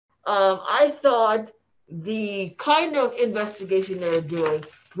I thought the kind of investigation they're doing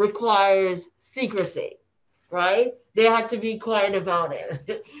requires secrecy, right? They had to be quiet about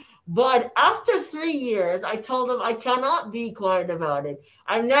it. But after 3 years, I told them I cannot be quiet about it.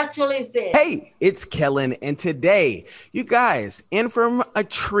 I'm naturally thin. Hey, it's Kellen, and today, you guys, in from a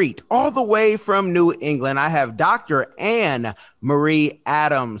treat all the way from New England, I have Dr. Anne Marie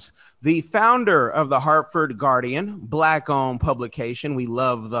Adams, the founder of the Hartford Guardian, Black-owned publication. We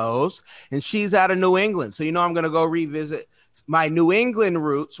love those. And she's out of New England. So, I'm going to go revisit my New England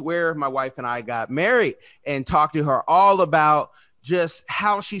roots where my wife and I got married and talk to her all about just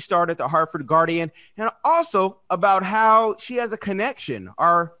how she started the Hartford Guardian, and also about how she has a connection.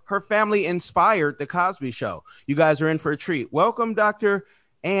 Her family inspired the Cosby Show. You guys are in for a treat. Welcome, Dr.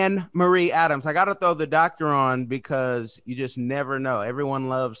 Anne Marie Adams. I got to throw the doctor on because you just never know. Everyone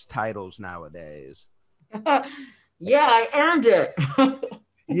loves titles nowadays. Yeah, I earned it.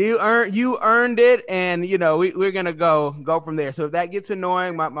 You earned it, and we're gonna go from there. So if that gets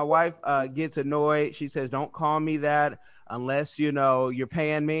annoying, my wife gets annoyed. She says, "Don't call me that unless you're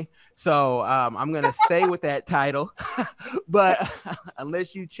paying me." So I'm gonna stay with that title, but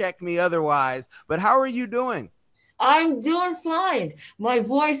unless you check me otherwise. But how are you doing? I'm doing fine. My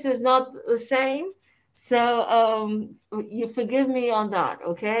voice is not the same. So you forgive me on that,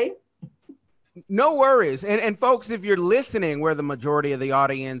 okay? No worries. And folks, if you're listening where the majority of the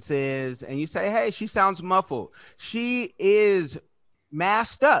audience is and you say, "Hey, she sounds muffled," she is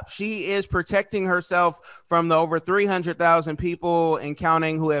masked up. She is protecting herself from the over 300,000 people and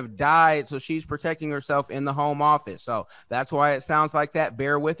counting who have died. So she's protecting herself in the home office. So that's why it sounds like that.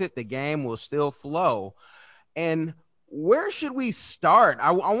 Bear with it. The game will still flow. And where should we start?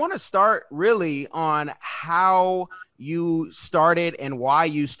 I want to start really on how you started and why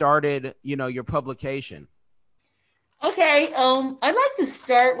you started, your publication. Okay, I'd like to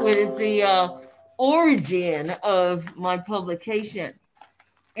start with the origin of my publication,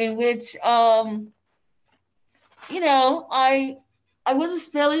 in which I was a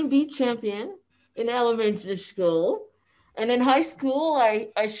spelling bee champion in elementary school, and in high school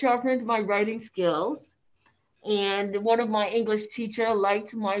I sharpened my writing skills. And one of my English teacher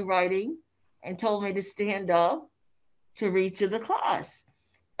liked my writing and told me to stand up to read to the class.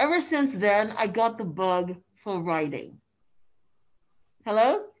 Ever since then, I got the bug for writing.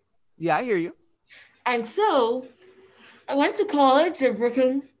 Hello? Yeah, I hear you. And so I went to college at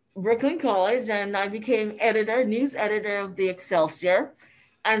Brooklyn College, and I became news editor of the Excelsior.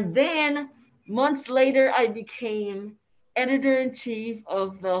 And then months later, I became editor in chief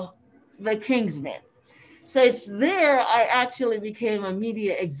of the Kingsman. So it's there I actually became a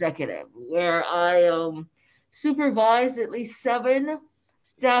media executive, where I supervised at least 7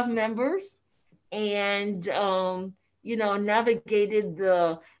 staff members and navigated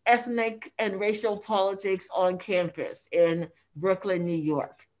the ethnic and racial politics on campus in Brooklyn, New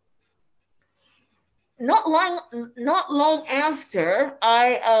York. Not long after,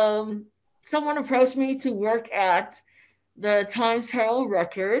 I someone approached me to work at the Times Herald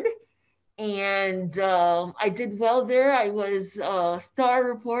Record, and I did well there. I was a star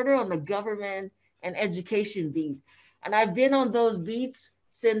reporter on the government and education beat, and I've been on those beats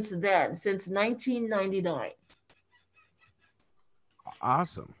since then, since 1999.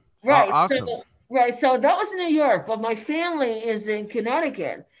 Awesome. Right. Awesome. So that was New York, but my family is in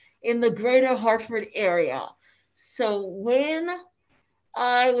Connecticut, in the greater Hartford area. So when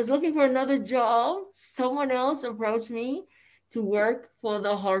I was looking for another job, someone else approached me to work for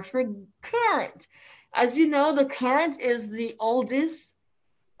the Hartford Current. As you know, the Current is the oldest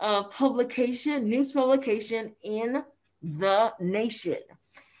news publication in the nation.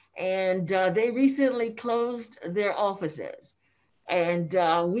 And they recently closed their offices. And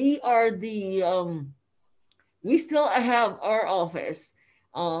we still have our office,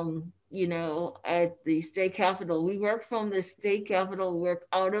 at the state capitol. We work from the state capitol, work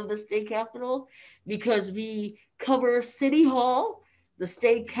out of the state capitol because we cover City Hall, the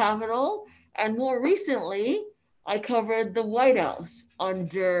state capitol, and more recently, I covered the White House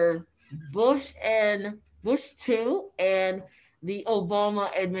under Bush 2 and the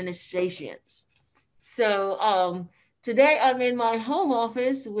Obama administrations. So today I'm in my home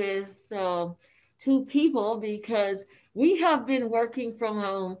office with 2 people because we have been working from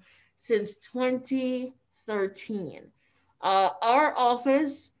home since 2013. Our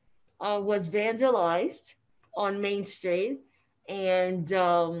office was vandalized on Main Street, and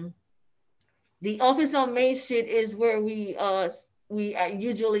the office on Main Street is where we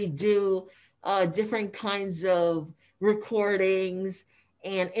usually do different kinds of recordings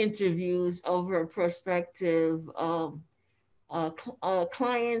and interviews over prospective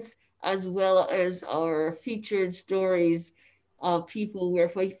clients, as well as our featured stories of people we're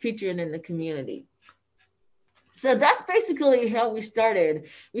featuring in the community. So that's basically how we started.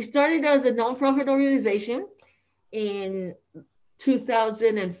 We started as a nonprofit organization in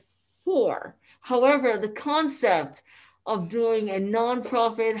 2004. However, the concept of doing a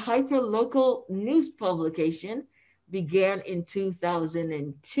nonprofit hyperlocal news publication began in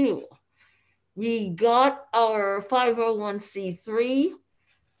 2002. We got our 501c3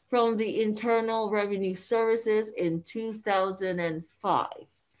 from the Internal Revenue Services in 2005.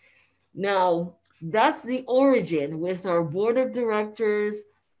 Now, that's the origin with our board of directors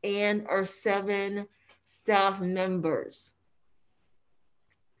and our 7 staff members.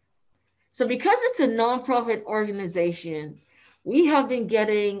 So, because it's a nonprofit organization, we have been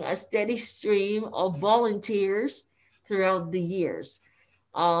getting a steady stream of volunteers throughout the years.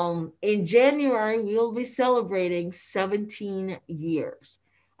 In January, we'll be celebrating 17 years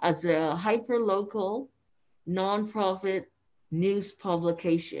as a hyperlocal nonprofit news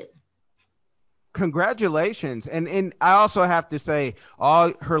publication. Congratulations. And I also have to say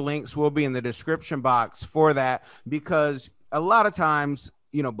all her links will be in the description box for that, because a lot of times,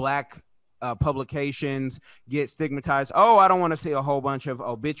 black publications get stigmatized. Oh, I don't want to see a whole bunch of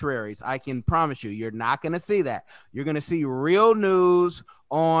obituaries. I can promise you, you're not going to see that. You're going to see real news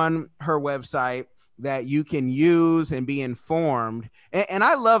on her website that you can use and be informed. And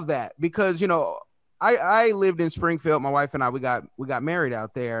I love that because, I lived in Springfield. My wife and I, we got married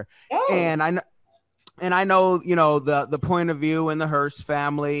out there. Oh, And I know, the point of view in the Hearst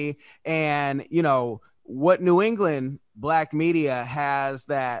family, and, what New England black media has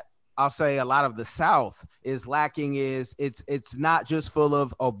that I'll say a lot of the South is lacking is it's not just full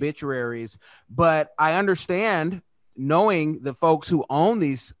of obituaries, but I understand, knowing the folks who own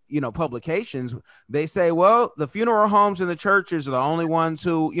these, publications, they say, well, the funeral homes and the churches are the only ones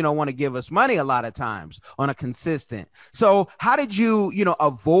who, want to give us money a lot of times on a consistent. So how did you,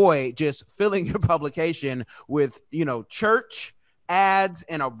 avoid just filling your publication with, church ads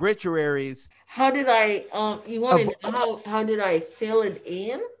and obituaries? how did I? You want to Of know how did I fill it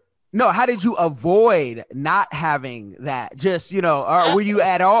in? No, how did you avoid not having that? Just, or were you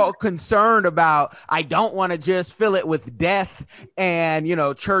at all concerned about, I don't want to just fill it with death and,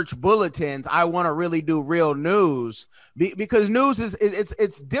 church bulletins. I want to really do real news because news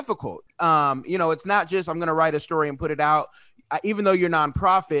it's difficult. It's not just, I'm going to write a story and put it out. Even though you're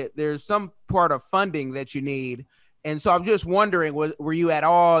nonprofit, there's some part of funding that you need. And so I'm just wondering, were you at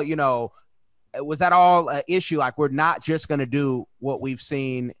all, was that all an issue? Like, we're not just going to do what we've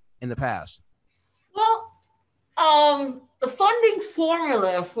seen in the past? Well, the funding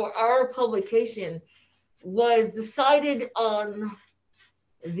formula for our publication was decided on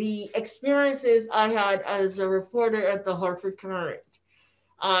the experiences I had as a reporter at the Hartford Current.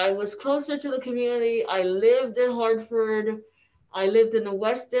 I was closer to the community. I lived in Hartford. I lived in the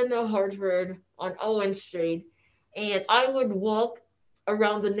west end of Hartford on Owen Street. And I would walk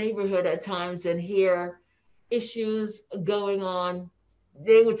around the neighborhood at times and hear issues going on.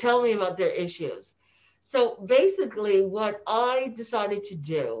 They would tell me about their issues. So basically, what I decided to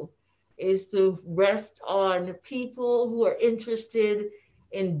do is to rest on people who are interested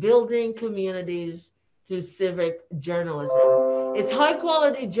in building communities through civic journalism. It's high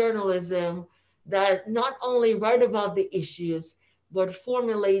quality journalism that not only write about the issues, but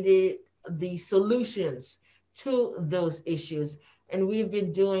formulated the solutions to those issues. And we've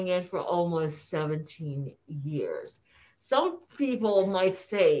been doing it for almost 17 years. Some people might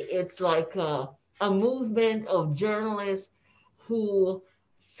say it's like a movement of journalists who,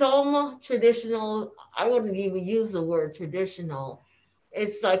 some traditional, I wouldn't even use the word traditional,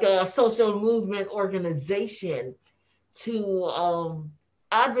 it's like a social movement organization to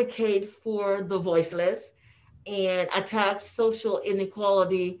advocate for the voiceless and attack social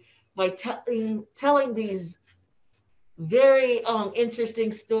inequality by telling these very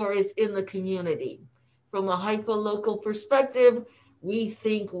interesting stories in the community. From a hyper-local perspective, we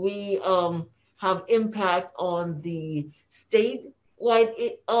think we have impact on the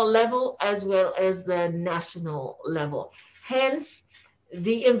statewide level as well as the national level. Hence,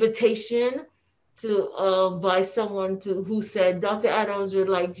 the invitation to by someone to who said Dr. Adams would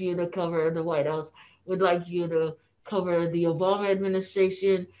like you to cover the White House, would like you to cover the Obama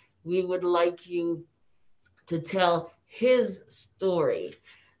administration. We would like you to tell his story.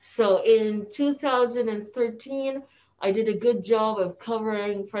 So in 2013, I did a good job of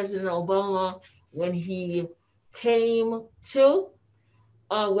covering President Obama when he came to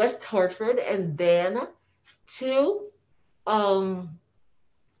West Hartford and then to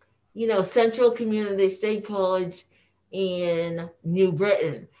Central Community State College in New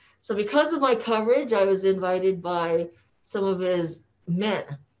Britain. So because of my coverage, I was invited by some of his men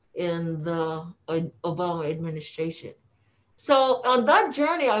in the Obama administration. So on that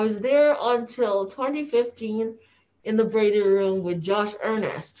journey, I was there until 2015 in the Brady Room with Josh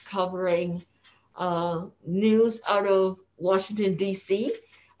Ernest covering news out of Washington, D.C.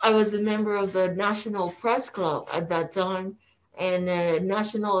 I was a member of the National Press Club at that time and the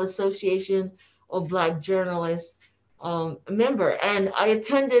National Association of Black Journalists member. And I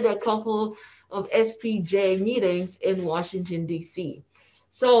attended a couple of SPJ meetings in Washington, D.C.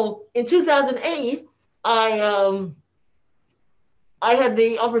 So in 2008, I I had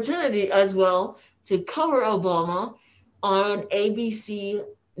the opportunity as well to cover Obama on ABC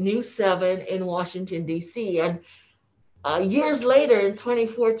News 7 in Washington, D.C. And years later, in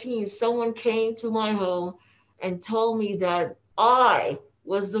 2014, someone came to my home and told me that I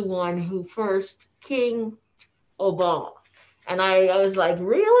was the one who first king Obama. And I was like,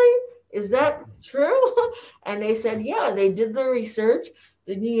 really? Is that true? And they said, yeah, they did the research.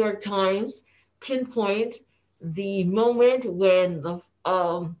 The New York Times pinpoint the moment when the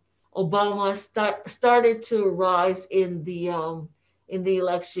Obama started to rise in the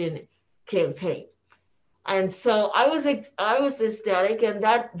election campaign. And so I was ecstatic, and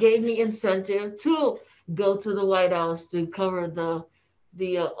that gave me incentive to go to the White House to cover the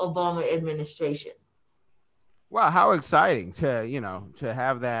Obama administration. Wow, how exciting to to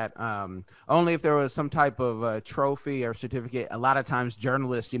have that. Only if there was some type of trophy or certificate. A lot of times,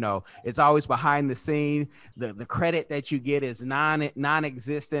 journalists, it's always behind the scene. The credit that you get is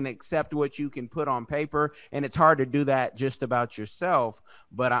non-existent, except what you can put on paper, and it's hard to do that just about yourself.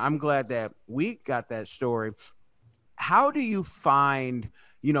 But I'm glad that we got that story. How do you find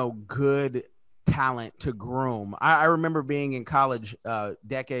good talent to groom? I remember being in college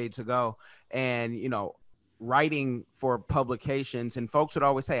decades ago, and writing for publications, and folks would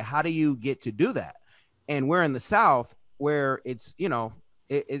always say, how do you get to do that? And we're in the South, where it's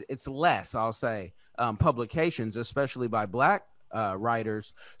it's less, I'll say, publications, especially by Black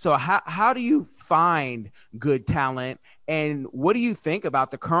writers. So how do you find good talent, and what do you think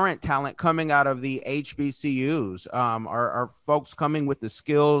about the current talent coming out of the HBCUs? Are folks coming with the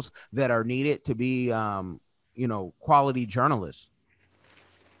skills that are needed to be quality journalists?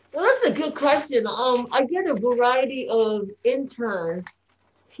 Well, that's a good question. I get a variety of interns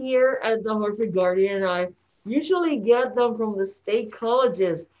here at the Hartford Guardian. I usually get them from the state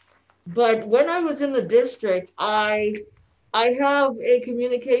colleges, but when I was in the district, I have a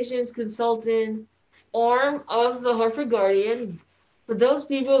communications consultant arm of the Hartford Guardian for those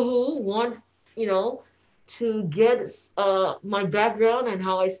people who want, you know, to get my background and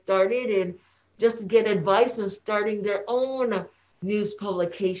how I started and just to get advice on starting their own news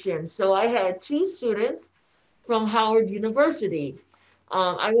publication. So I had two students from Howard University.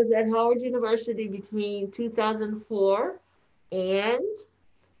 I was at Howard University between 2004 and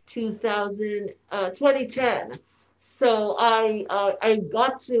 2010. So I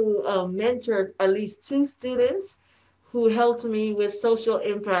got to mentor at least two students who helped me with Social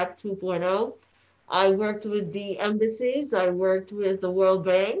Impact 2.0. I worked with the embassies, I worked with the World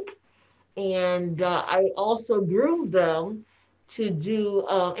Bank, and I also groomed them to do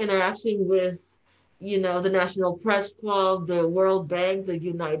interaction with, the National Press Club, the World Bank, the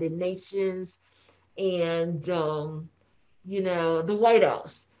United Nations, and the White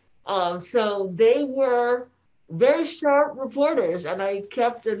House. So they were very sharp reporters, and I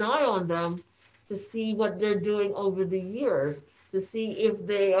kept an eye on them to see what they're doing over the years, to see if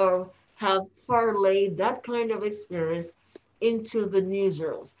they have parlayed that kind of experience into the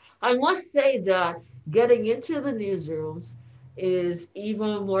newsrooms. I must say that getting into the newsrooms is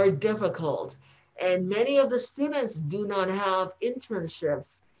even more difficult, and many of the students do not have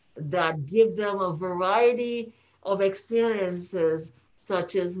internships that give them a variety of experiences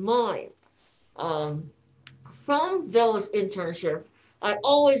such as mine. Um, from those internships, I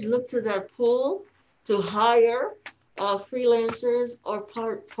always look to that pool to hire freelancers or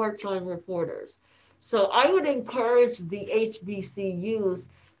part-time reporters. So I would encourage the HBCUs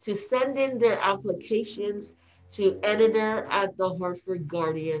to send in their applications to editor at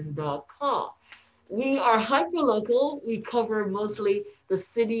thehartfordguardian.com. We are hyperlocal. We cover mostly the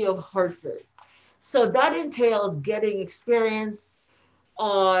city of Hartford. So that entails getting experience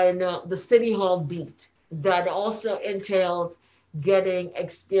on the City Hall beat. That also entails getting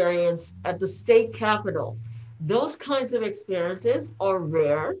experience at the state capitol. Those kinds of experiences are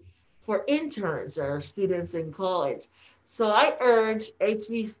rare for interns or students in college. So I urge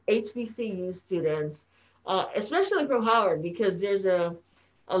HBCU students, especially from Howard, because there's a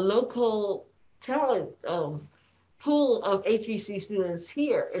local talent pool of HBC students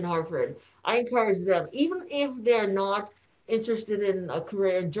here in Hartford. I encourage them, even if they're not interested in a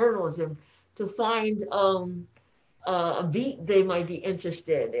career in journalism, to find a beat they might be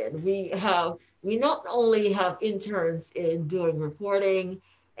interested in. We not only have interns in doing reporting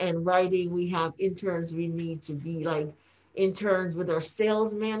and writing, we have interns we need to be like interns with our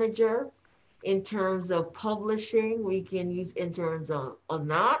sales manager. In terms of publishing, we can use interns on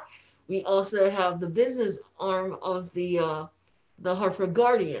that. We also have the business arm of the Hartford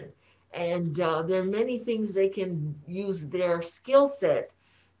Guardian. And there are many things they can use their skill set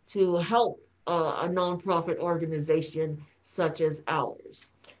to help a nonprofit organization such as ours.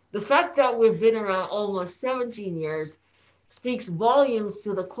 The fact that we've been around almost 17 years speaks volumes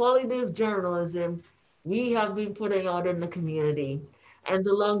to the quality of journalism we have been putting out in the community. And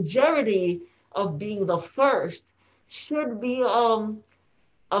the longevity of being the first should be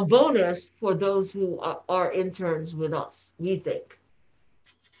a bonus for those who are interns with us, we think.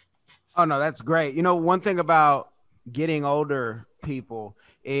 Oh no, that's great. You know, one thing about getting older people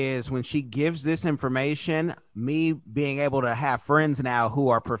is when she gives this information, me being able to have friends now who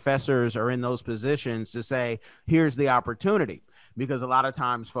are professors or in those positions to say, here's the opportunity. Because a lot of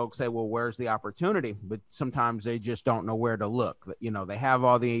times folks say, well, where's the opportunity? But sometimes they just don't know where to look. You know, they have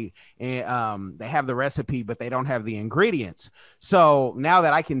all they have the recipe, but they don't have the ingredients. So now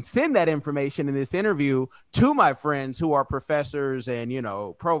that I can send that information in this interview to my friends who are professors and, you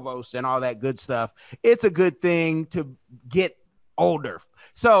know, provosts and all that good stuff, it's a good thing to get older.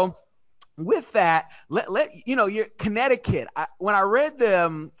 So with that, let you know, your Connecticut. When I read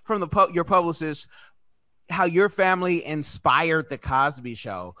them from your publicist, how your family inspired the Cosby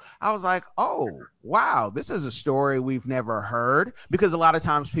Show, I was like, oh, wow, this is a story we've never heard, because a lot of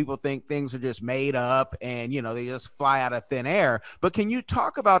times people think things are just made up and, you know, they just fly out of thin air. But can you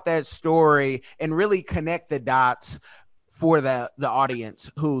talk about that story and really connect the dots for the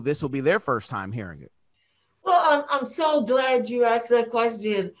audience who this will be their first time hearing it? Well, I'm so glad you asked that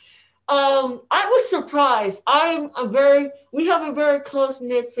question. I was surprised. We have a very close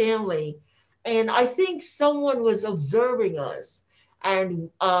knit family, and I think someone was observing us, and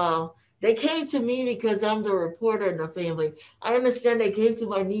they came to me because I'm the reporter in the family. I understand they came to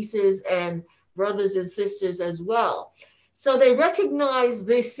my nieces and brothers and sisters as well, so they recognized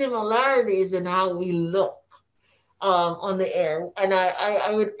the similarities in how we look on the air, and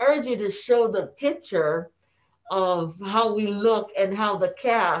I would urge you to show the picture of how we look and how the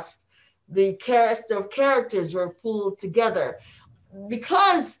cast of characters were pulled together.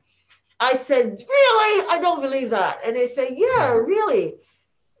 Because I said, really? I don't believe that. And they say, yeah, really.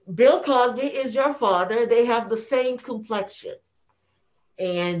 Bill Cosby is your father. They have the same complexion.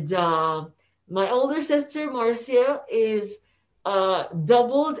 And my older sister, Marcia, is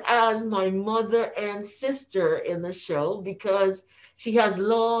doubled as my mother and sister in the show because she has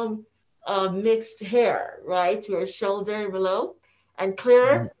long mixed hair, right, to her shoulder and below. And Mhm.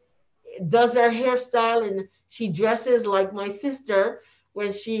 Claire does her hairstyle, and she dresses like my sister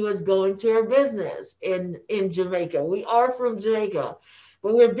when she was going to her business in Jamaica. We are from Jamaica,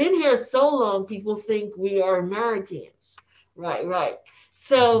 but we've been here so long, people think we are Americans. Right, right. Mhm.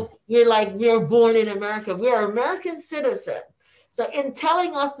 So we're like, we are born in America. We are American citizen. So in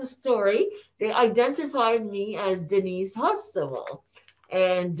telling us the story, they identified me as Denise Huxtable.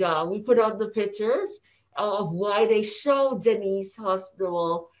 And we put out the pictures of why they show Denise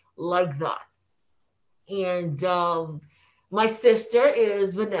Huxtable like that. And my sister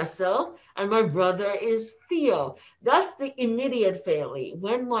is Vanessa, and my brother is Theo. That's the immediate family.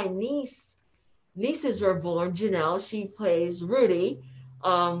 When my nieces were born, Janelle, she plays Rudy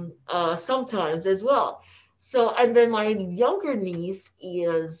sometimes as well. So, and then my younger niece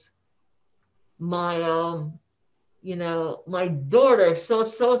is my my daughter, so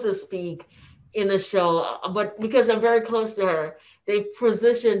to speak, in the show. But because I'm very close to her, they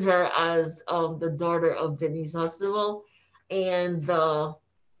positioned her as the daughter of Denise Huxtable, and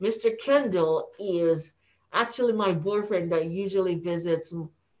Mr. Kendall is actually my boyfriend that usually visits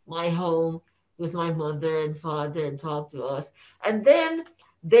my home with my mother and father and talk to us. And then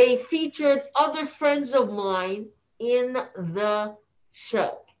they featured other friends of mine in the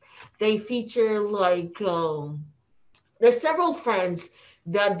show. They feature like there's several friends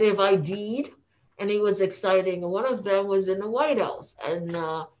that they've ID'd, and it was exciting. One of them was in the White House, and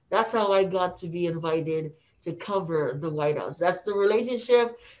that's how I got to be invited to cover the White House. That's the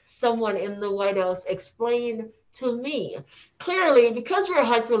relationship someone in the White House explained to me. Clearly, because we're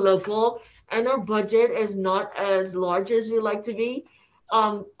hyper local and our budget is not as large as we like to be,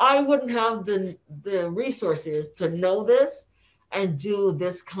 I wouldn't have the resources to know this and do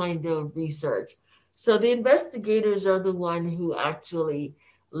this kind of research. So the investigators are the one who actually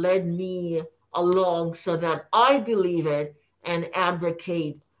led me along so that I believe it and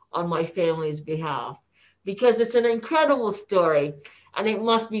advocate on my family's behalf because it's an incredible story and it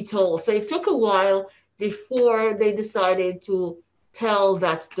must be told. So it took a while before they decided to tell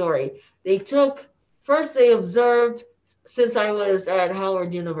that story. They took, first, they observed since I was at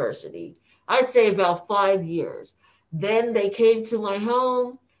Howard University, I'd say about 5 years. Then they came to my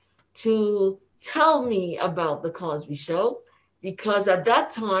home to tell me about the Cosby Show because at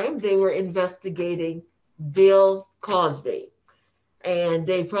that time they were investigating Bill Cosby. And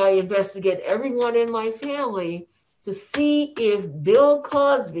they probably investigate everyone in my family to see if Bill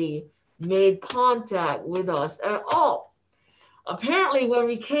Cosby made contact with us at all. Apparently, when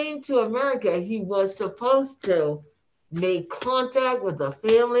we came to America, he was supposed to make contact with the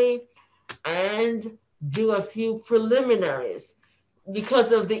family and do a few preliminaries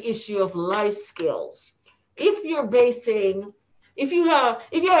because of the issue of life skills. If you're basing, if you have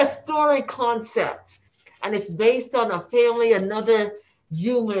a story concept and it's based on a family, another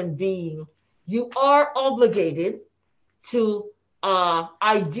human being, you are obligated to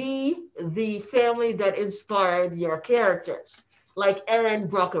ID the family that inspired your characters, like Aaron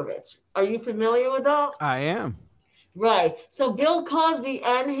Brockovich. Are you familiar with that? I am. Right. So Bill Cosby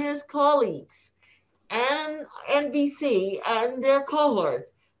and his colleagues and NBC and their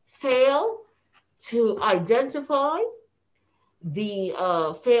cohorts fail to identify the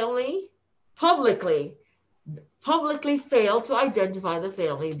family publicly, publicly fail to identify the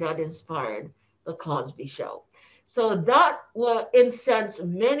family that inspired the Cosby Show. So that will incense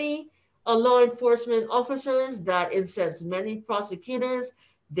many law enforcement officers, that incensed many prosecutors.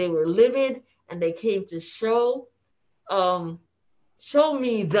 They were livid and they came to um, show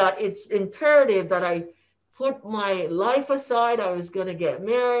me that it's imperative that I put my life aside. I was going to get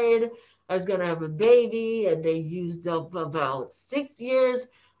married. I was going to have a baby. And they used up about 6 years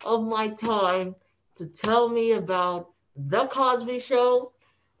of my time to tell me about The Cosby Show,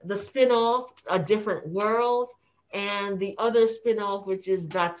 the spinoff, A Different World, and the other spinoff, which is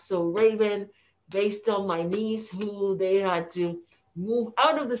That's So Raven, based on my niece, who they had to move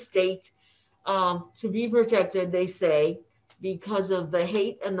out of the state to be protected, they say, because of the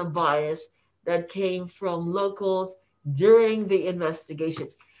hate and the bias that came from locals during the investigation.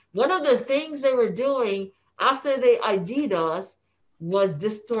 One of the things they were doing after they ID'd us was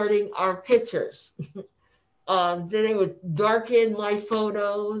distorting our pictures. They would darken my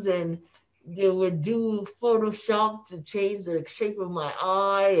photos and they would do Photoshop to change the shape of my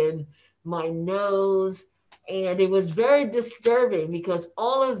eye and my nose. And it was very disturbing because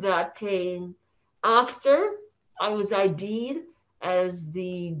all of that came after I was ID'd as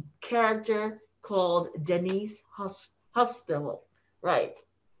the character called Denise Hospital. Right.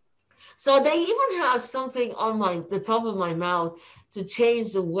 So they even have something on the top of my mouth to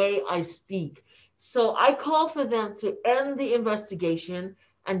change the way I speak. So I call for them to end the investigation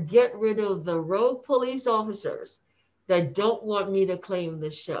and get rid of the rogue police officers that don't want me to claim the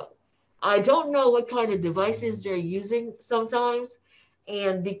show. I don't know what kind of devices they're using sometimes.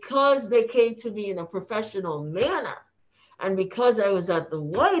 And because they came to me in a professional manner, and because I was at the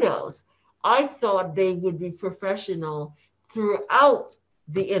White House, I thought they would be professional throughout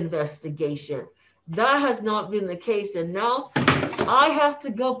the investigation. That has not been the case. And now I have to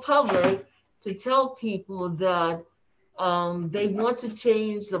go public to tell people that they want to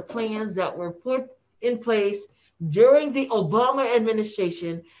change the plans that were put in place during the Obama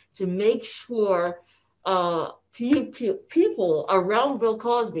administration to make sure people around Bill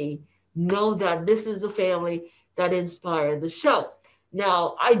Cosby know that this is the family that inspired the show.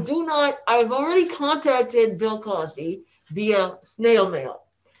 Now, I've already contacted Bill Cosby via snail mail.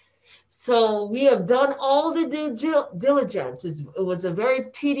 So we have done all the due diligence. It was a very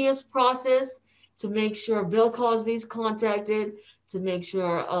tedious process to make sure Bill Cosby is contacted, to make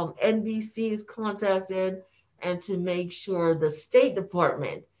sure NBC is contacted, and to make sure the State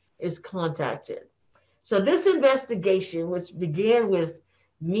Department is contacted. So this investigation, which began with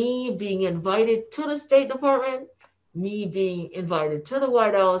me being invited to the State Department, me being invited to the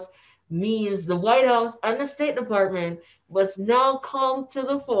White House, means the White House and the State Department must now come to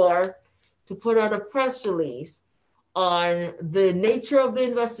the fore to put out a press release on the nature of the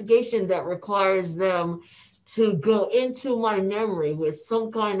investigation that requires them to go into my memory with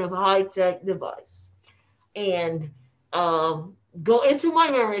some kind of high-tech device and go into my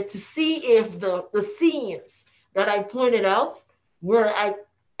memory to see if the scenes that I pointed out were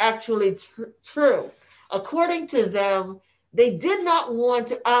actually true. According to them, they did not want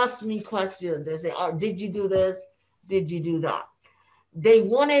to ask me questions. They say, oh, did you do this? Did you do that? They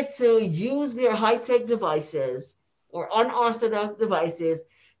wanted to use their high-tech devices or unorthodox devices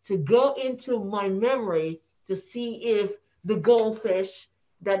to go into my memory to see if the goldfish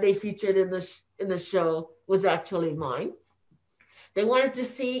that they featured in the show was actually mine. They wanted to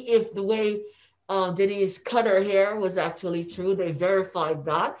see if the way Denise cut her hair was actually true. They verified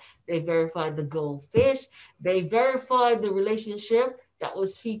that. They verified the goldfish. They verified the relationship that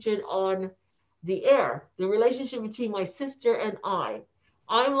was featured on the air. The relationship between my sister and I.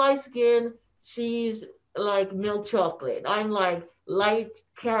 I'm light skinned. She's like milk chocolate. I'm like light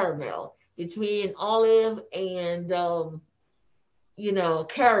caramel between olive and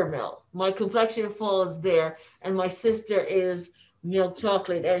caramel. My complexion falls there, and my sister is milk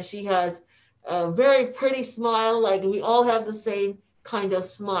chocolate, and she has a very pretty smile. Like we all have the same kind of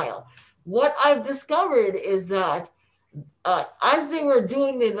smile. What I've discovered is that as they were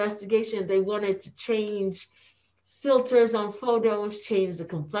doing the investigation, they wanted to change filters on photos, change the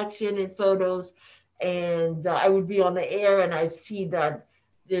complexion in photos, and I would be on the air and I'd see that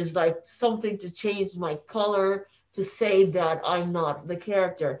there's like something to change my color to say that I'm not the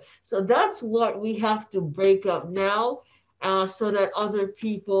character. So that's what we have to break up now, so that other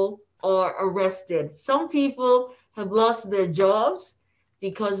people are arrested. Some people have lost their jobs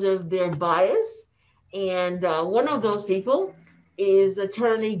because of their bias, and one of those people is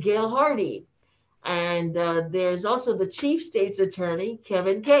attorney Gail Hardy, and there's also the chief state's attorney,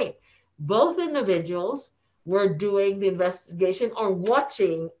 Kevin Kane. Both individuals were doing the investigation or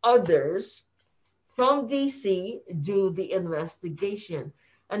watching others from DC do the investigation.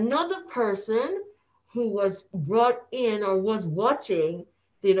 Another person who was brought in or was watching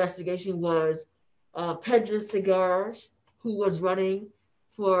the investigation was Pedro Cigars, who was running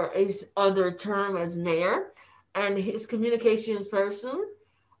for his other term as mayor, and his communication person,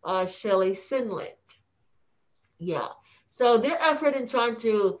 Shelley Sinlet. Yeah. So their effort in trying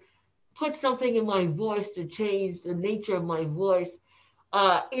to put something in my voice to change the nature of my voice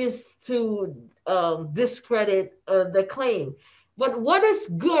is to discredit the claim. But what is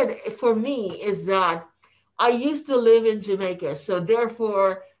good for me is that I used to live in Jamaica. So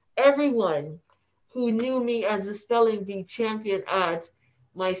therefore, everyone who knew me as a spelling bee champion at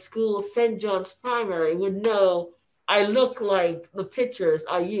my school, St. John's Primary, would know I look like the pictures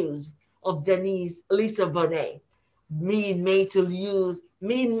I use of Denise Lisa Bonet, me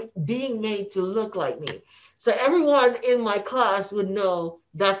being made to look like me. So everyone in my class would know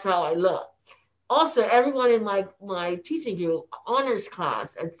that's how I look. Also, everyone in my teaching group, honors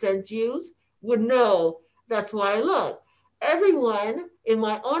class at St. Jude's, would know that's why I look. Everyone in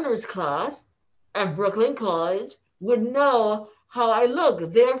my honors class at Brooklyn College would know how I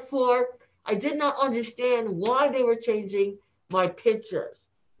look. Therefore, I did not understand why they were changing my pictures,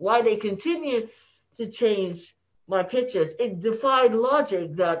 why they continued to change my pictures. It defied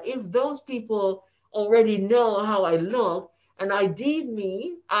logic that if those people already know how I look and I deemed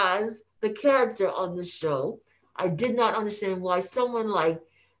me as the character on the show, I did not understand why someone like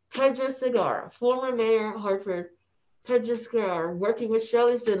Pedro Segarra, former mayor of Hartford, Pedro Segarra, working with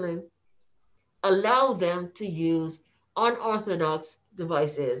Shelley Sinlin, allow them to use unorthodox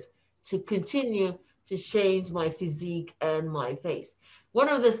devices to continue to change my physique and my face. One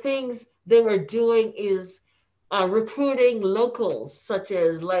of the things they were doing is recruiting locals such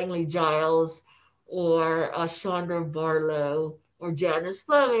as Langley Giles or Chandra Barlow or Janice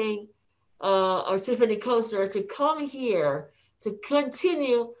Fleming or Tiffany Koster to come here to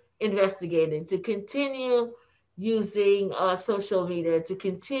continue investigating, to continue using social media, to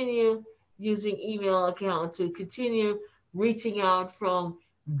continue using email account, to continue reaching out from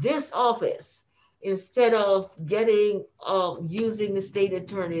this office instead of getting using the state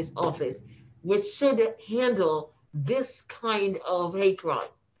attorney's office, which should handle this kind of hate crime.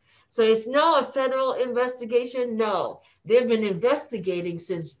 So it's now a federal investigation? No. They've been investigating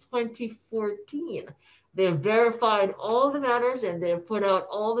since 2014. They've verified all the matters and they've put out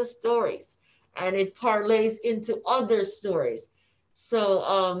all the stories. And it parlays into other stories.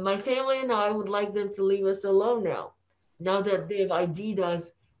 So my family and I would like them to leave us alone now that they've ID'd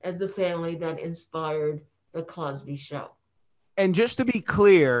us as the family that inspired the Cosby Show. And just to be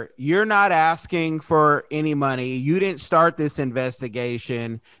clear, you're not asking for any money. You didn't start this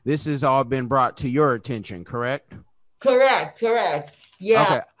investigation. This has all been brought to your attention, correct? Correct. Yeah.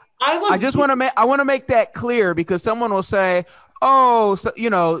 Okay. I just want to make that clear because someone will say, oh, so,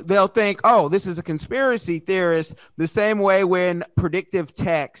 they'll think, oh, this is a conspiracy theorist, the same way when predictive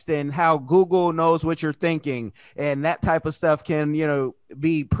text and how Google knows what you're thinking and that type of stuff can,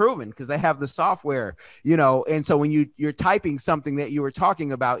 be proven because they have the software, and so when you're typing something that you were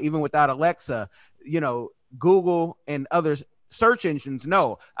talking about, even without Alexa, Google and others search engines.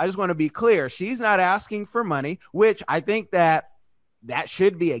 No, I just want to be clear. She's not asking for money, which I think that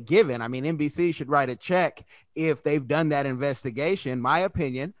should be a given. I mean, NBC should write a check if they've done that investigation. My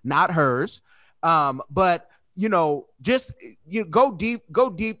opinion, not hers. But just go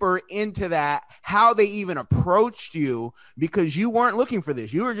deeper into that, how they even approached you, because you weren't looking for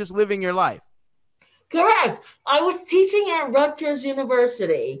this. You were just living your life. Correct. I was teaching at Rutgers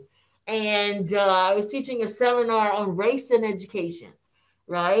University, and I was teaching a seminar on race and education,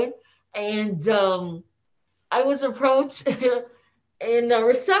 right? And I was approached in the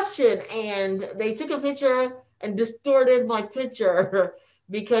reception, and they took a picture and distorted my picture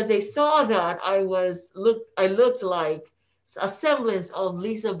because they saw that I looked like a semblance of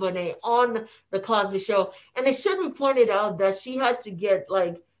Lisa Bonet on the Cosby Show. And it should be pointed out that she had to get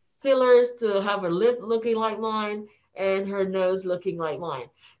like fillers to have her lip looking like mine and her nose looking like mine.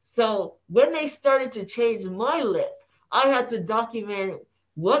 So when they started to change my lip, I had to document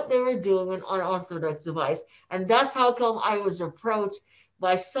what they were doing with an unorthodox device. And that's how come I was approached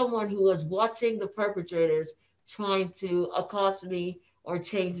by someone who was watching the perpetrators trying to accost me or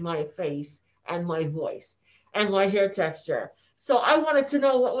change my face and my voice and my hair texture. So I wanted to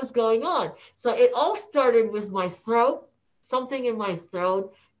know what was going on. So it all started with my throat, something in my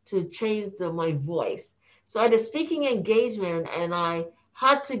throat to change my voice. So I had a speaking engagement, and I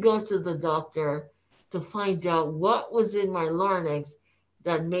had to go to the doctor to find out what was in my larynx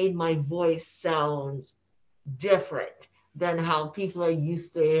that made my voice sound different than how people are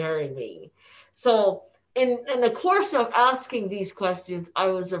used to hearing me. So, in the course of asking these questions, I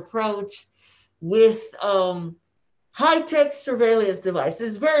was approached with high tech surveillance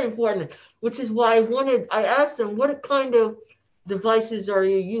devices. Very important, which is why I asked them, what kind of devices are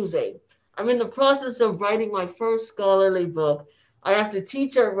you using? I'm in the process of writing my first scholarly book. I have to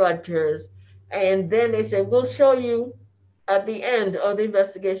teach at Rutgers. And then they said, we'll show you at the end of the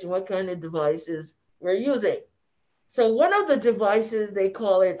investigation what kind of devices we're using. So one of the devices, they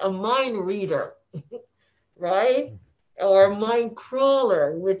call it a mind reader, right? Or a mind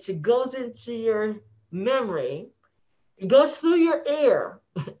crawler, which goes into your memory. It goes through your ear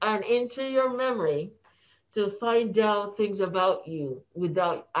and into your memory to find out things about you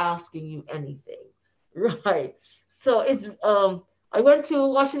without asking you anything. Right. So I went to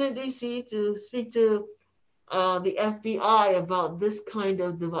Washington D.C. to speak to the FBI about this kind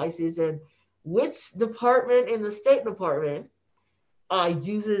of devices and which department in the State Department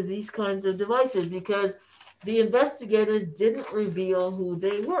uses these kinds of devices, because the investigators didn't reveal who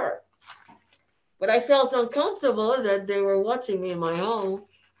they were. But I felt uncomfortable that they were watching me in my home,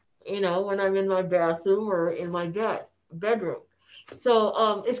 when I'm in my bathroom or in my bedroom.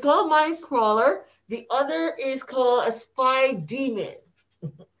 So it's called Mind Crawler. The other is called a Spy Demon.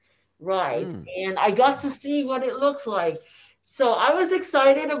 Right. Mm. And I got to see what it looks like. So I was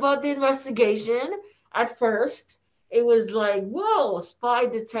excited about the investigation at first. It was like, whoa, spy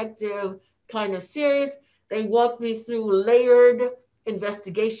detective kind of series. They walked me through layered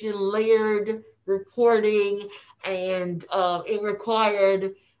investigation, layered reporting, and it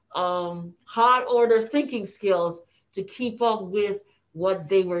required high order thinking skills to keep up with what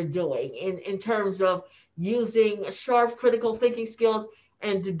they were doing in terms of using sharp critical thinking skills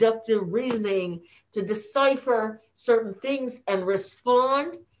and deductive reasoning to decipher certain things and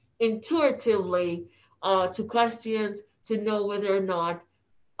respond intuitively to questions to know whether or not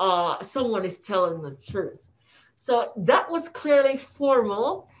someone is telling the truth. So that was clearly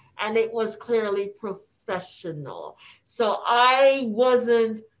formal and it was clearly professional. So I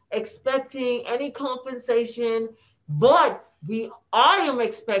wasn't expecting any compensation, but I am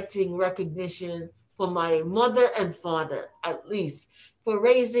expecting recognition from my mother and father, at least, for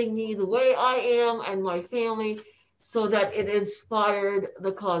raising me the way I am and my family, so that it inspired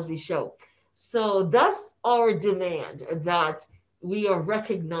the Cosby Show. So that's our demand, that we are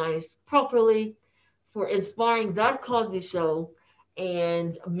recognized properly for inspiring that Cosby Show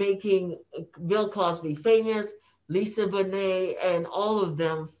and making Bill Cosby famous, Lisa Bonet, and all of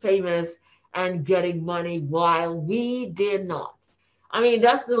them famous and getting money while we did not. I mean,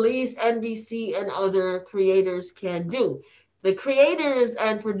 that's the least NBC and other creators can do. The creators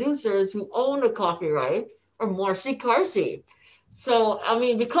and producers who own the copyright are Marcy Carsey. So, I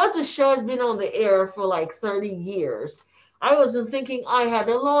mean, because the show has been on the air for like 30 years, I wasn't thinking I had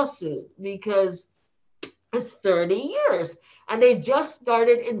a lawsuit because it's 30 years. And they just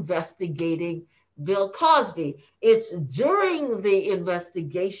started investigating Bill Cosby. It's during the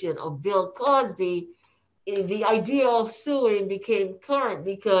investigation of Bill Cosby, the idea of suing became current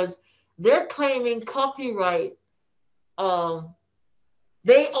because they're claiming copyright. Um,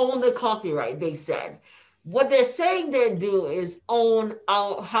 they own the copyright, they said. What they're saying they do is own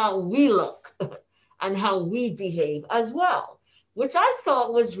how we look and how we behave as well, which I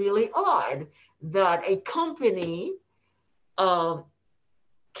thought was really odd that a company um,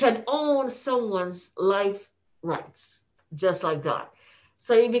 can own someone's life rights just like that.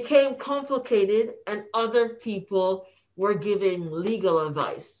 So it became complicated, and other people were giving legal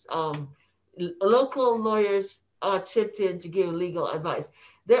advice. Local lawyers chipped in to give legal advice.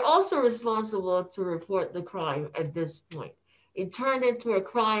 They're also responsible to report the crime at this point. It turned into a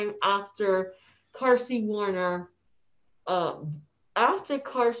crime Carsey Warner, uh, after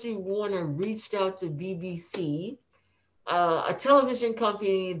Carsey Warner reached out to BBC, a television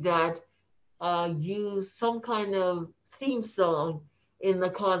company that use some kind of theme song in the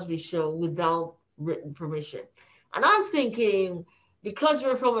Cosby Show without written permission. And I'm thinking, because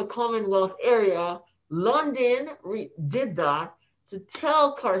we're from a Commonwealth area, London did that to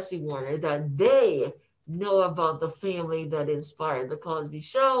tell Carsey Warner that they know about the family that inspired the Cosby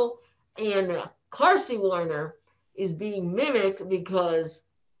Show, and Carsey Warner is being mimicked because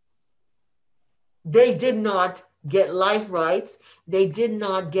they did not get life rights. They did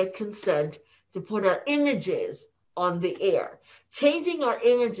not get consent to put our images on the air. Changing our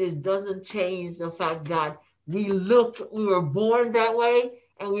images doesn't change the fact that we were born that way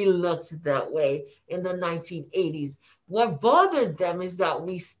and we looked that way in the 1980s. What bothered them is that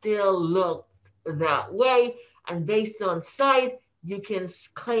we still look that way. And based on sight, you can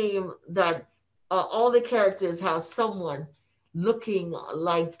claim that all the characters have someone looking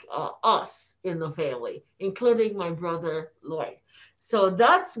like us in the family, including my brother Lloyd. So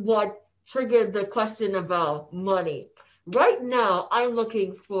that's what triggered the question about money. Right now, I'm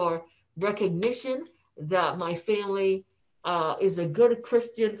looking for recognition that my family is a good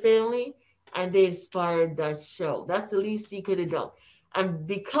Christian family, and they inspired that show. That's the least he could have done. And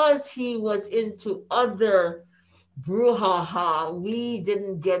because he was into other brouhaha, we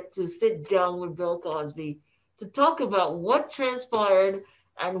didn't get to sit down with Bill Cosby to talk about what transpired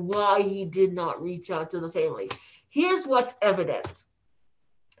and why he did not reach out to the family. Here's what's evident: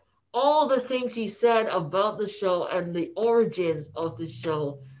 all the things he said about the show and the origins of the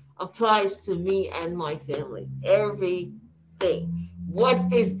show applies to me and my family. Everything.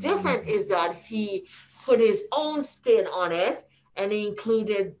 What is different is that he put his own spin on it, and he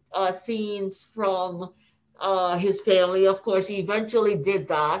included scenes from his family. Of course, he eventually did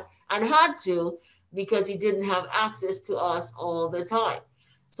that and had to, because he didn't have access to us all the time.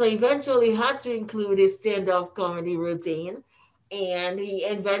 So eventually had to include his stand-up comedy routine, and he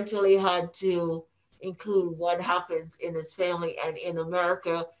eventually had to include what happens in his family and in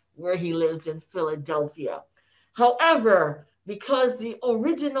America, where he lives in Philadelphia. However, because the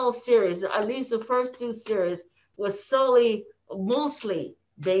original series, at least the first two series, was mostly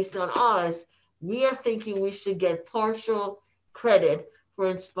based on us, we are thinking we should get partial credit for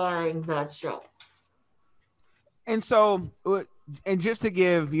inspiring that show. And so, and just to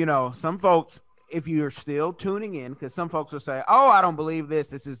give, some folks, if you're still tuning in, because some folks will say, "Oh, I don't believe this.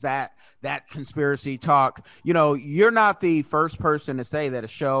 This is that conspiracy talk." You're not the first person to say that a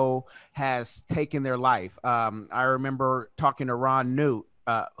show has taken their life. I remember talking to Ron Newt,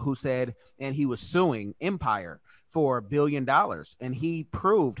 who said, and he was suing Empire for $1 billion, and he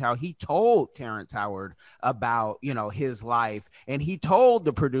proved how he told Terrence Howard about his life, and he told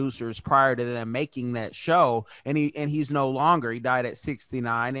the producers prior to them making that show, and he's no longer. He died at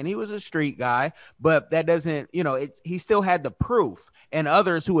 69, and he was a street guy, but that doesn't he still had the proof, and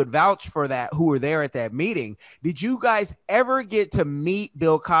others who would vouch for that, who were there at that meeting. Did you guys ever get to meet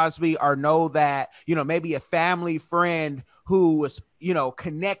Bill Cosby, or know that maybe a family friend who was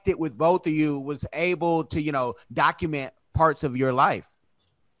connected with both of you was able to document parts of your life?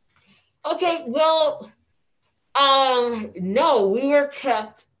 Okay, well, no, we were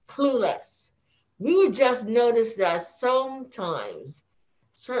kept clueless. We would just notice that sometimes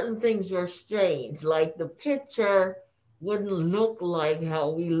certain things were strange, like the picture wouldn't look like how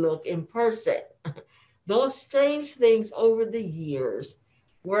we look in person. Those strange things over the years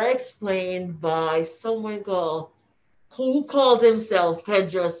were explained by someone who called himself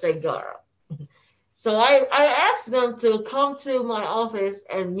Pedro Segura. So I asked them to come to my office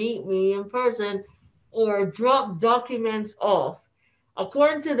and meet me in person or drop documents off.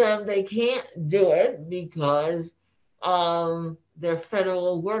 According to them, they can't do it because they're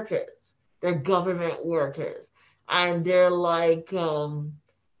federal workers, they're government workers, and they're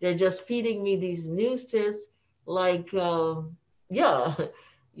just feeding me these news tips. Like, yeah,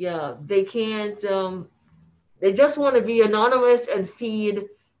 yeah, they can't. They just want to be anonymous and feed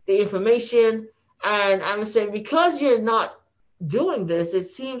the information. And I'm saying, because you're not doing this, it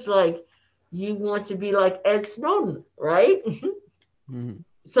seems like you want to be like Ed Snowden, right? Mhm.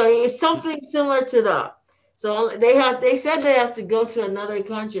 So it's something similar to that. So they said they have to go to another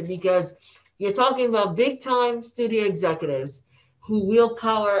country because you're talking about big time studio executives who wield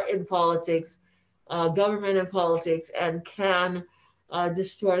power in politics, government and politics, and can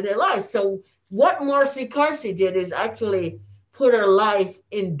destroy their lives. So what Marcy Carsey did is actually put her life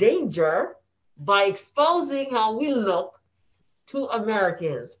in danger by exposing how we look to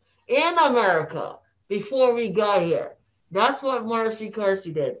Americans in America before we got here. That's what Marcy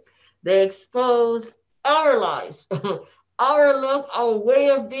Carsey did. They exposed our lives, our look, our way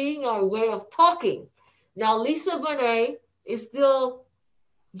of being, our way of talking. Now, Lisa Bonet is still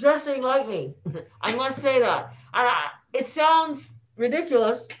dressing like me. I must say that. It sounds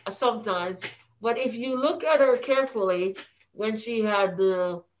ridiculous sometimes, but if you look at her carefully, when she had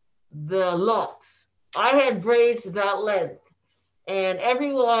the locks, I had braids that length, and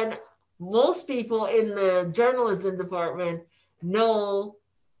everyone, most people in the journalism department know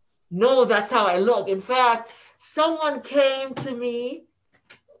that's how I look. In fact, someone came to me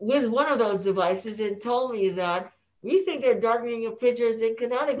with one of those devices and told me that we think they're darkening your pictures in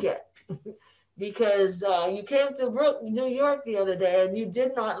Connecticut because you came to New York the other day and you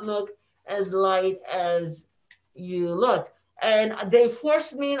did not look as light as you looked. And they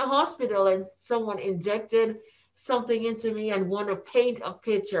forced me in a hospital and someone injected something into me and want to paint a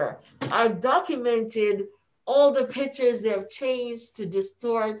picture. I've documented all the pictures they've changed to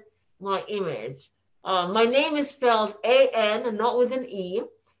distort my image. My name is spelled A-N, not with an E,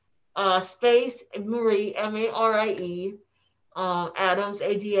 space Marie, Marie, Adams,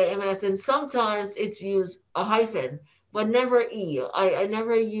 Adams, and sometimes it's used a hyphen, but never E. I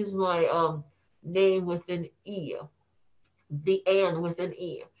never use my name with an E, the N with an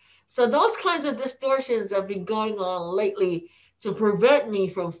E. So those kinds of distortions have been going on lately to prevent me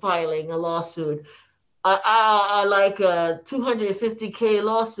from filing a lawsuit. Like a 250K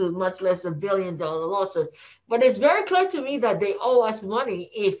lawsuit, much less $1 billion lawsuit. But it's very clear to me that they owe us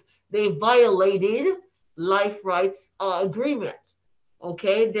money if they violated life rights agreements.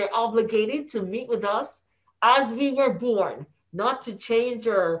 Okay, they're obligated to meet with us as we were born, not to change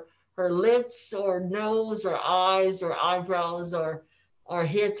her lips or nose or eyes or eyebrows or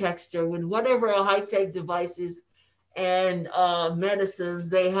hair texture with whatever high tech devices and medicines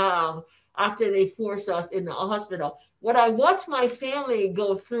they have after they force us in the hospital. What I watched my family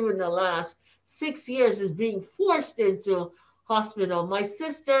go through in the last 6 years is being forced into hospital. My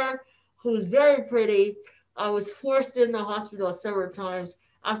sister, who's very pretty, was forced in the hospital several times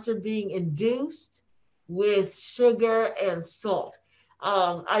after being induced with sugar and salt.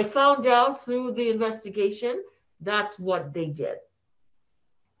 I found out through the investigation that's what they did.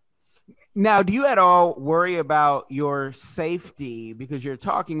 Now, do you at all worry about your safety because you're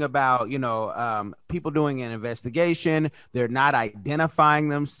talking about, people doing an investigation, they're not identifying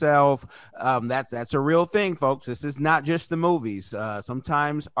themselves. That's a real thing, folks. This is not just the movies.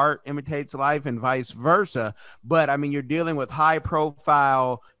 Sometimes art imitates life and vice versa. But I mean, you're dealing with high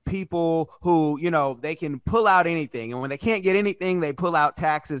profile people who, they can pull out anything. And when they can't get anything, they pull out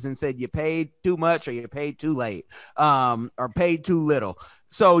taxes and said, you paid too much or you paid too late, or paid too little.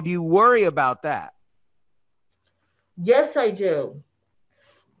 So do you worry about that? Yes, I do.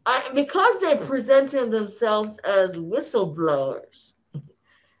 Because they're presenting themselves as whistleblowers,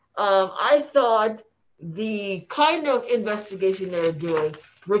 I thought the kind of investigation they're doing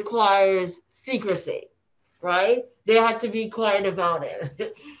requires secrecy, right? They had to be quiet about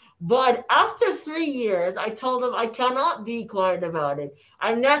it. But after 3 years, I told them I cannot be quiet about it.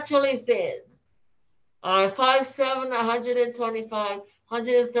 I'm naturally thin. 5'7", 125,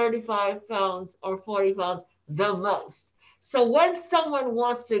 135 pounds or 40 pounds the most. So when someone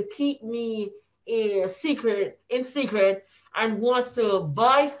wants to keep me in secret, and wants to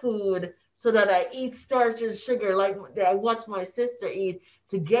buy food so that I eat starch and sugar like I watch my sister eat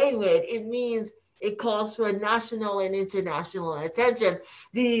to gain weight, it means it calls for national and international attention.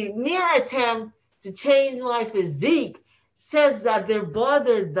 The mere attempt to change my physique says that they're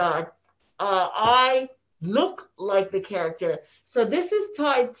bothered that I look like the character. So this is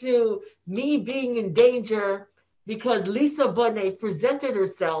tied to me being in danger because Lisa Bonet presented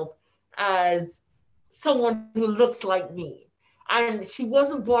herself as someone who looks like me. And she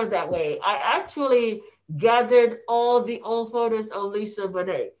wasn't born that way. I actually gathered all the old photos of Lisa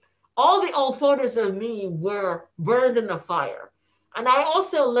Bonet. All the old photos of me were burned in a fire. And I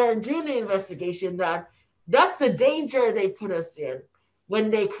also learned during the investigation that that's the danger they put us in when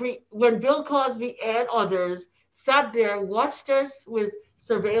Bill Cosby and others sat there, watched us with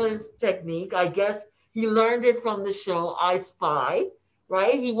surveillance technique. I guess he learned it from the show I Spy,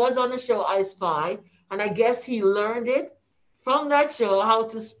 right? He was on the show I Spy, and I guess he learned it from that show how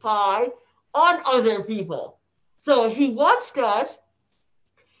to spy on other people. So he watched us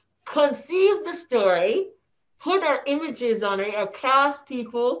conceive the story, put our images on it, or cast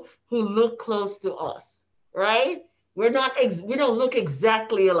people who look close to us, right? We don't look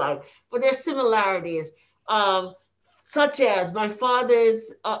exactly alike, but there's similarities. Um, Such as my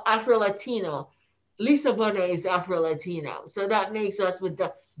father's Afro Latino, Lisa Bonet is Afro Latino, so that makes us with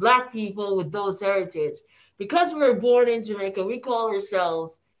the black people with those heritage. Because we were born in Jamaica, we call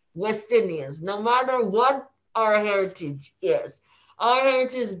ourselves West Indians, no matter what our heritage is. Our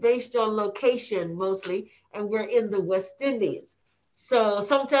heritage is based on location mostly, and we're in the West Indies. So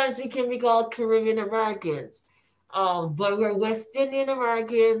sometimes we can be called Caribbean Americans, but we're West Indian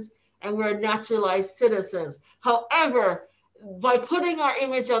Americans and we're naturalized citizens. However, by putting our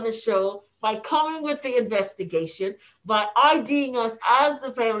image on the show, by coming with the investigation, by IDing us as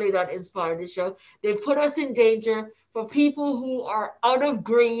the family that inspired the show, they put us in danger for people who are out of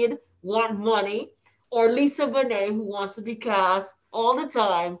greed, want money, or Lisa Bonet, who wants to be cast all the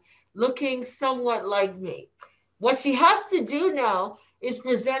time, looking somewhat like me. What she has to do now is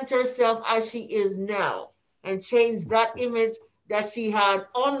present herself as she is now and change that image that she had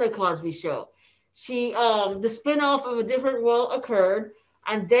on the Cosby Show. The spinoff of A Different World occurred,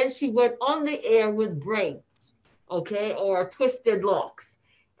 and then she went on the air with braids, okay, or twisted locks,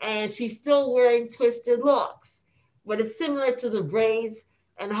 and she's still wearing twisted locks, but it's similar to the braids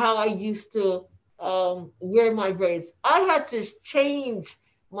and how I used to wear my braids. I had to change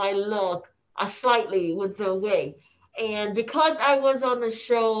my look slightly with the wig, and because I was on the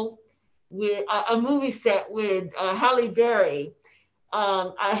show with a movie set with Halle Berry.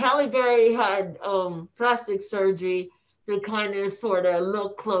 Halle Berry had plastic surgery to kind of sort of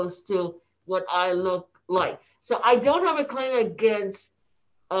look close to what I look like. So I don't have a claim against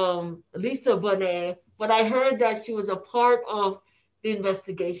Lisa Bonet, but I heard that she was a part of the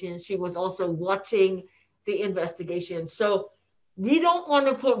investigation. She was also watching the investigation. So we don't want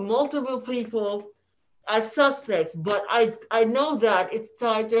to put multiple people as suspects, but I know that it's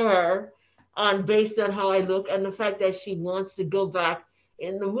tied to her on based on how I look and the fact that she wants to go back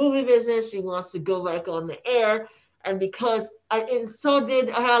in the movie business, she wants to go back on the air, and and so did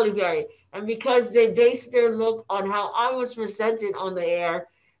Halle Berry, and because they based their look on how I was presented on the air,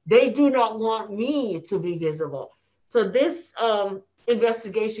 they do not want me to be visible. So this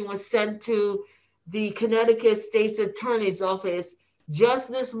investigation was sent to the Connecticut State's Attorney's Office just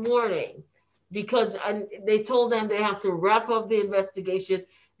this morning because they told them they have to wrap up the investigation.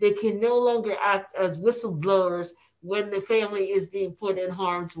 They can no longer act as whistleblowers when the family is being put in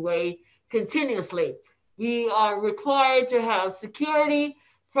harm's way continuously. We are required to have security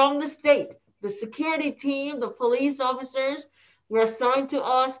from the state. The security team, the police officers, were assigned to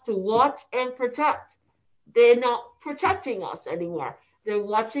us to watch and protect. They're not protecting us anymore. They're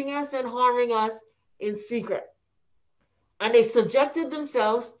watching us and harming us in secret, and they subjected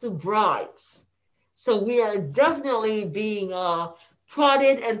themselves to bribes. So we are definitely being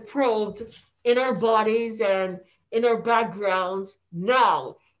prodded and probed in our bodies and in our backgrounds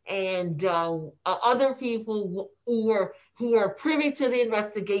now. And other people who are privy to the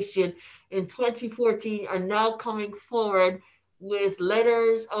investigation in 2014 are now coming forward with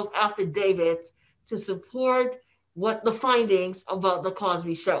letters of affidavits to support what the findings about the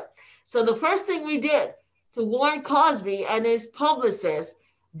Cosby Show. So the first thing we did to warn Cosby and his publicist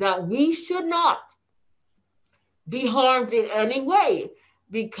that we should not be harmed in any way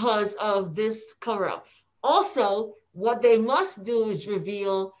because of this cover up. Also, what they must do is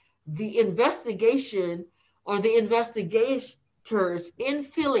reveal the investigation or the investigators in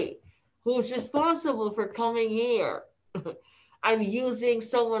Philly who's responsible for coming here and using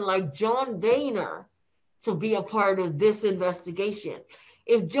someone like John Boehner to be a part of this investigation.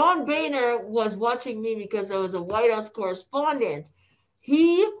 If John Boehner was watching me because I was a White House correspondent,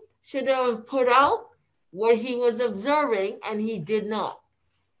 he should have put out what he was observing, and he did not.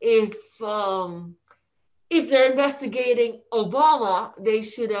 If um, if they're investigating Obama, they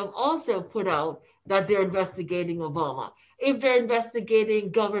should have also put out that they're investigating Obama. If they're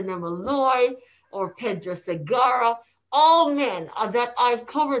investigating Governor Malloy or Pedro Segarra, all men that I've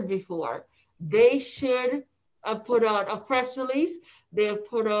covered before, they should put out a press release. They have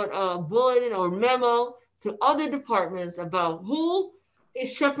put out a bulletin or memo to other departments about who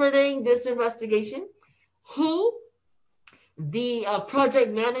is shepherding this investigation, who the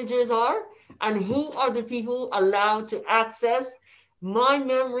project managers are, and who are the people allowed to access my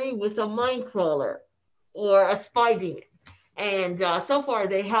memory with a mind crawler or a spy demon. And so far,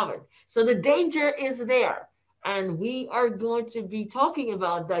 they haven't. So the danger is there. And we are going to be talking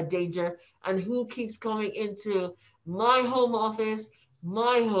about that danger and who keeps coming into my home office,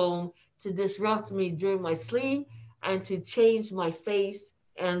 my home, to disrupt me during my sleep and to change my face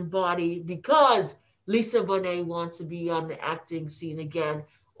and body because Lisa Bonet wants to be on the acting scene again,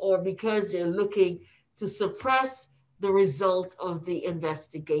 or because they're looking to suppress the result of the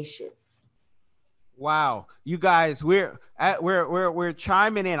investigation. Wow, you guys, we're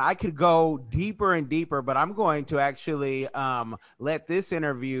chiming in. I could go deeper and deeper, but I'm going to actually let this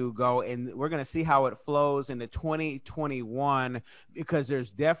interview go, and we're going to see how it flows into 2021 because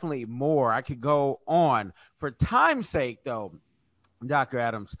there's definitely more. I could go on. For time's sake, though, Dr.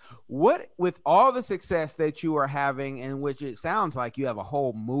 Adams, what with all the success that you are having, in which it sounds like you have a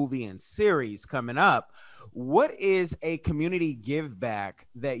whole movie and series coming up, what is a community give back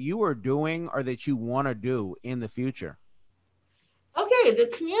that you are doing or that you want to do in the future? Okay,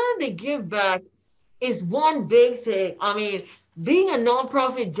 the community give back is one big thing. I mean, being a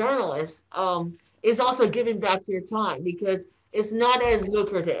nonprofit journalist is also giving back your time because it's not as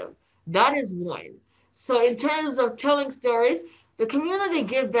lucrative. That is one. So, in terms of telling stories, the community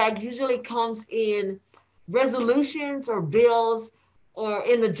give back usually comes in resolutions or bills or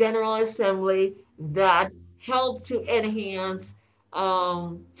in the General Assembly that help to enhance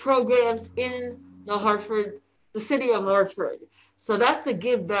programs in the Hartford, the city of Hartford. So that's the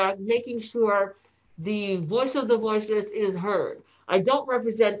give back, making sure the voice of the voiceless is heard. I don't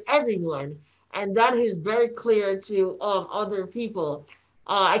represent everyone, and that is very clear to other people.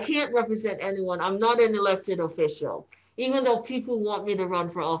 I can't represent anyone. I'm not an elected official, even though people want me to run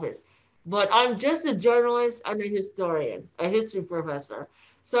for office. But I'm just a journalist and a historian, a history professor.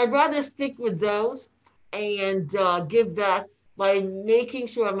 So I'd rather stick with those and give back by making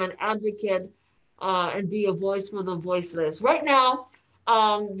sure I'm an advocate and be a voice for the voiceless. Right now,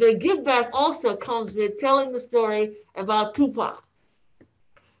 the give back also comes with telling the story about Tupac.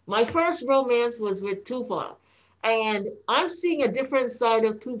 My first romance was with Tupac, and I'm seeing a different side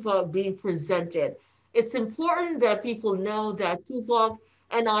of Tupac being presented. It's important that people know that Tupac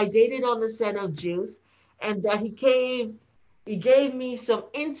and I dated on the set of Juice, and that he gave me some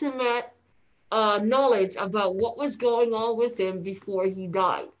intimate knowledge about what was going on with him before he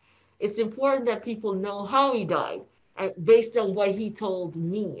died. It's important that people know how he died based on what he told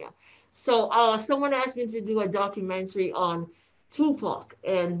me. So, someone asked me to do a documentary on Tupac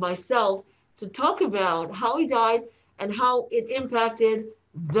and myself to talk about how he died and how it impacted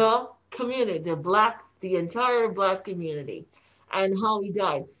the community, the entire black community, and how he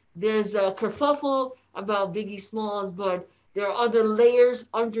died. There's a kerfuffle about Biggie Smalls, but there are other layers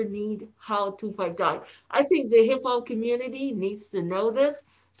underneath how Tupac died. I think the hip hop community needs to know this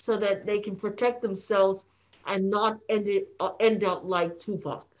so that they can protect themselves and not end up like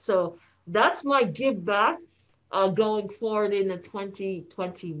Tupac. So that's my give back going forward in the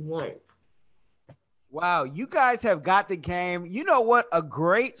 2021. Wow, you guys have got the game. You know what? A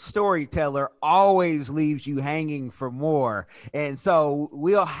great storyteller always leaves you hanging for more. And so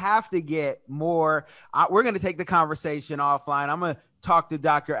we'll have to get more. We're going to take the conversation offline. I'm going to talk to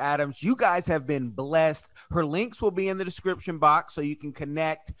Dr. Adams. You guys have been blessed. Her links will be in the description box so you can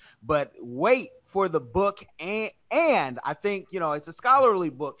connect. But wait for the book. And I think, it's a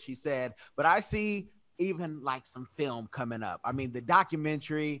scholarly book, she said, but I see even like some film coming up. I mean, the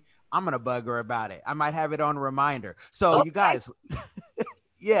documentary, I'm going to bug her about it. I might have it on a reminder. So you guys,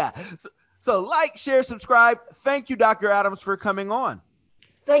 yeah. So like, share, subscribe. Thank you, Dr. Adams, for coming on.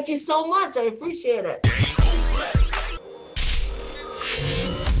 Thank you so much. I appreciate it.